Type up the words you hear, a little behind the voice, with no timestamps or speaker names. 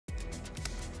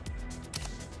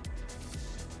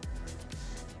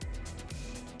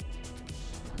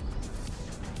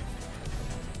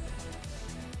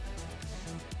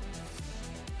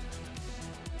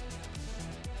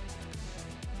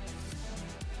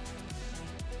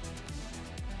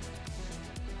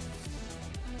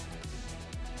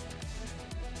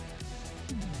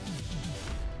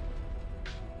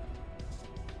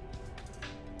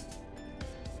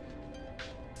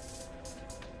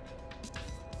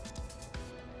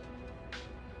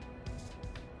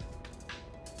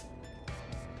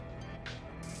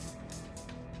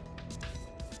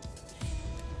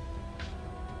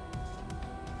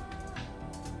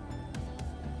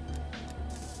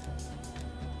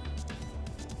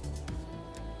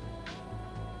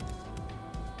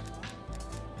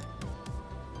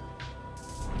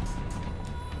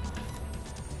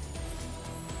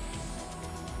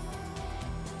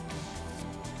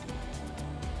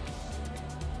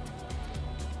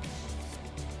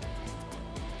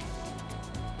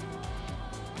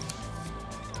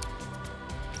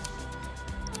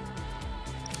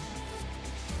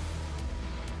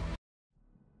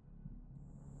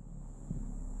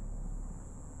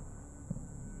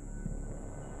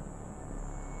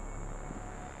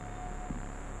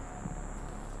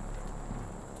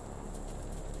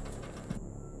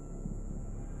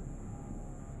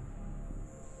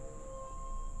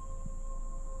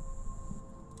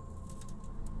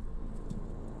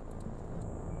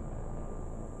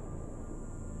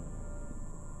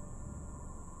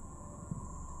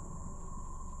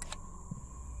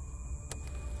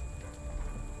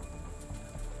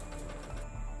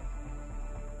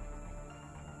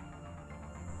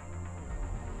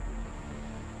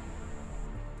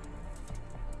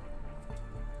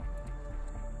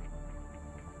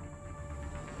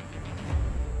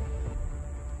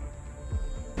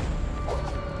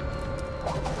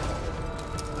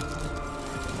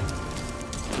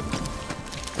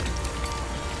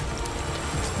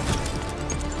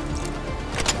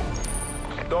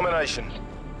location.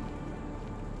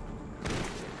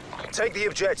 Take the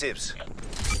objectives.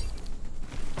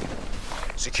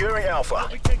 Securing Alpha.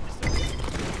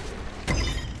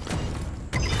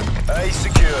 A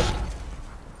secure.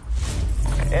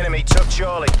 Enemy took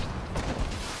Charlie.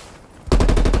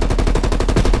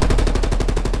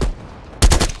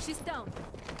 She's down.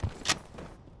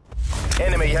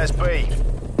 Enemy has B.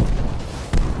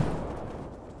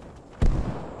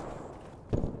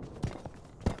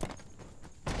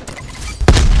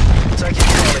 Taking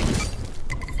Charlie.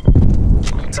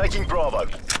 Taking Bravo.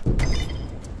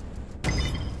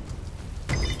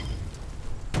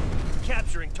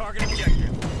 Capturing target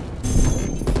objective.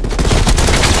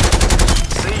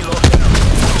 C lockdown.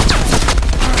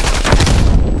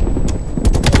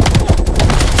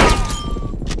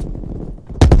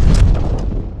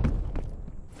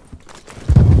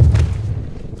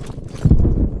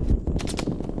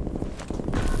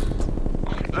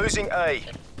 Losing A.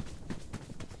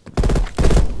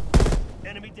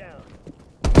 Enemy down.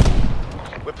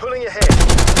 We're pulling ahead.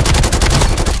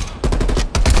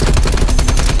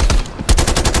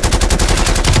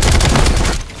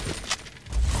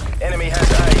 Enemy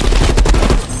has A.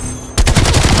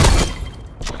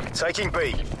 Taking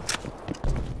B.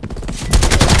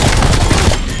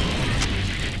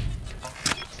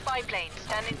 Spy plane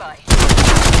standing by.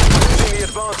 Losing the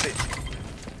advantage.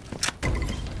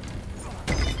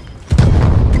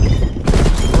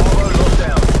 Bravo locked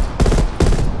down.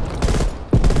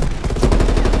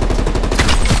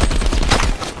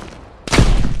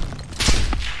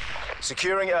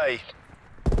 Securing A.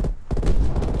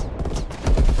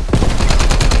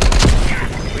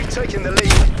 We've taken the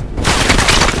lead.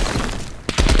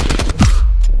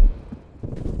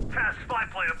 Pass spy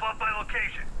plane above my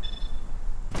location.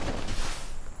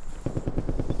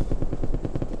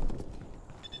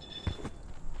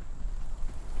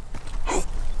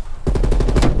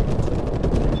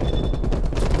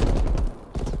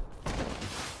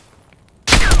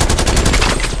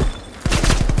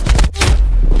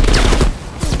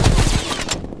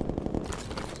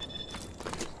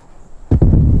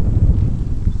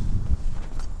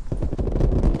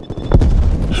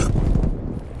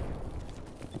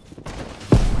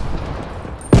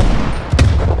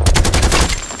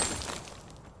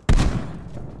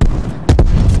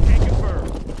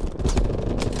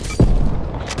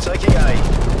 Taking A.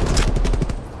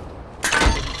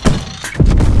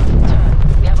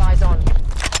 We have eyes on.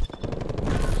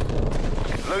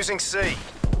 Losing C.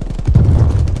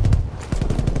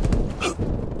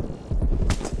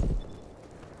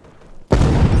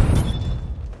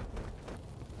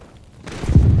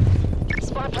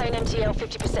 Spy plane MTL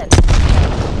 50%.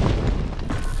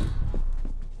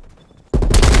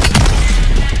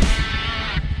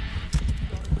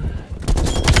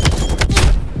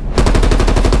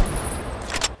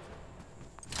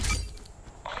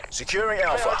 Securing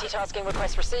Alpha. Priority tasking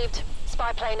request received.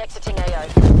 Spy plane exiting AO.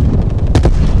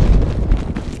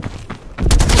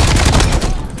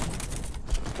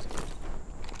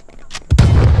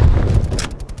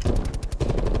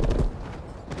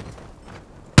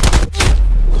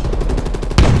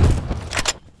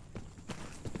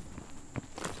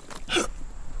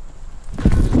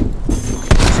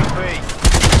 Losing B.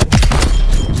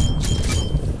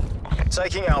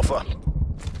 Taking Alpha.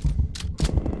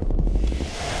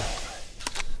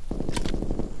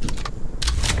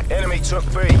 Enemy took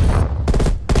B.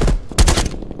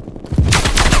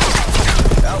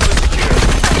 Alpha secure.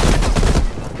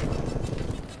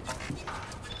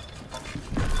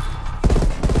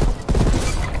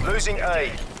 Losing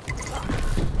A.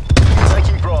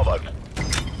 Taking Bravo.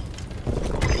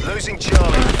 Losing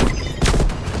Charlie.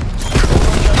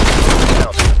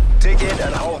 Dig in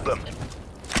and hold them.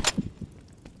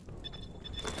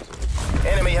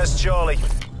 Enemy has Charlie.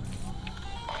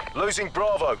 Losing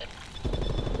Bravo.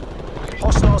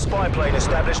 Hostile spy plane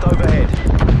established overhead.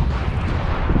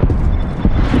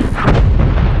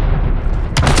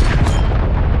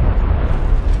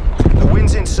 The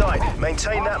wind's in sight.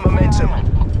 Maintain that momentum.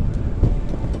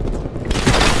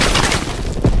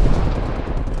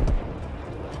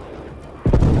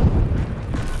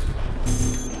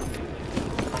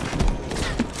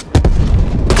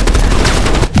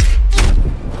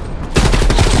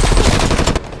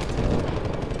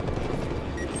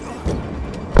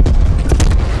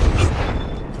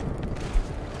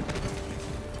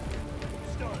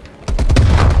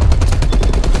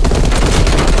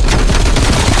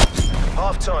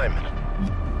 Time.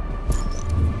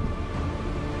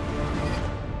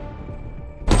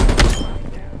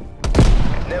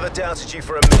 Never doubted you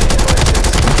for a minute.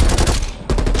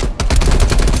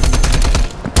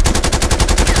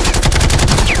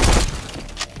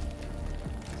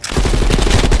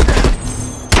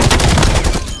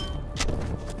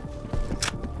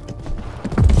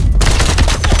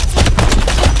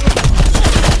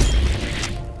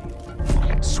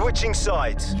 Switching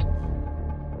sides.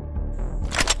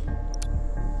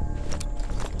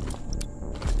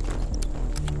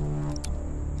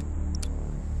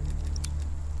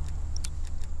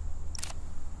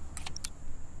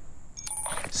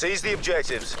 Seize the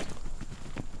objectives.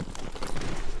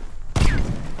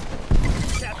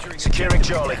 Capturing Securing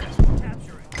Charlie.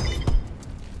 Capturing.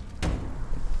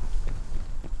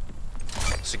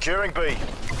 Securing B.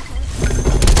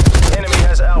 Enemy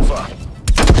has Alpha.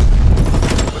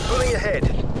 We're pulling ahead.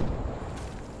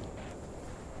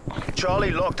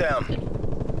 Charlie locked down.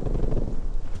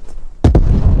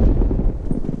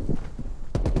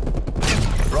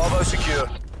 Bravo secure.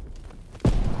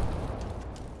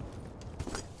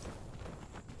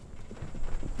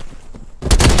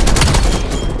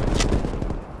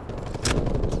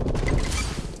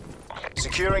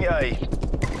 Securing A.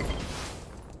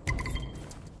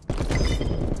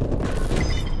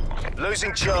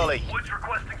 Losing Charlie. Woods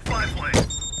requesting spy plane.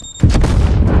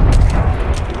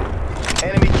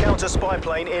 Enemy counter spy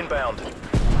plane inbound.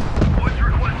 Woods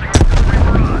requesting artillery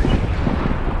barrage.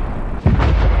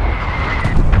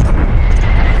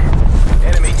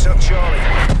 Enemy took Charlie.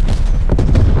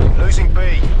 Losing B.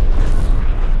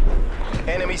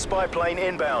 Enemy spy plane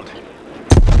inbound.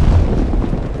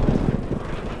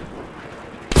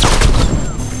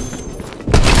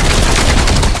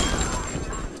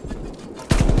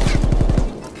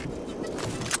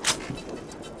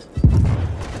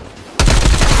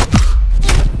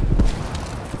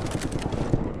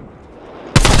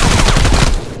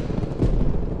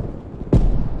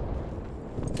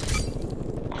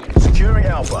 Securing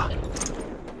Alpha.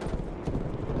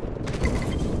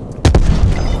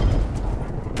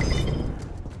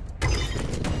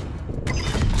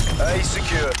 A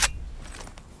secure.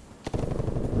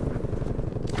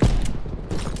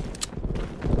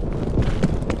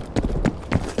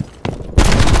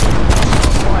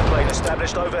 Spy plane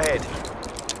established overhead.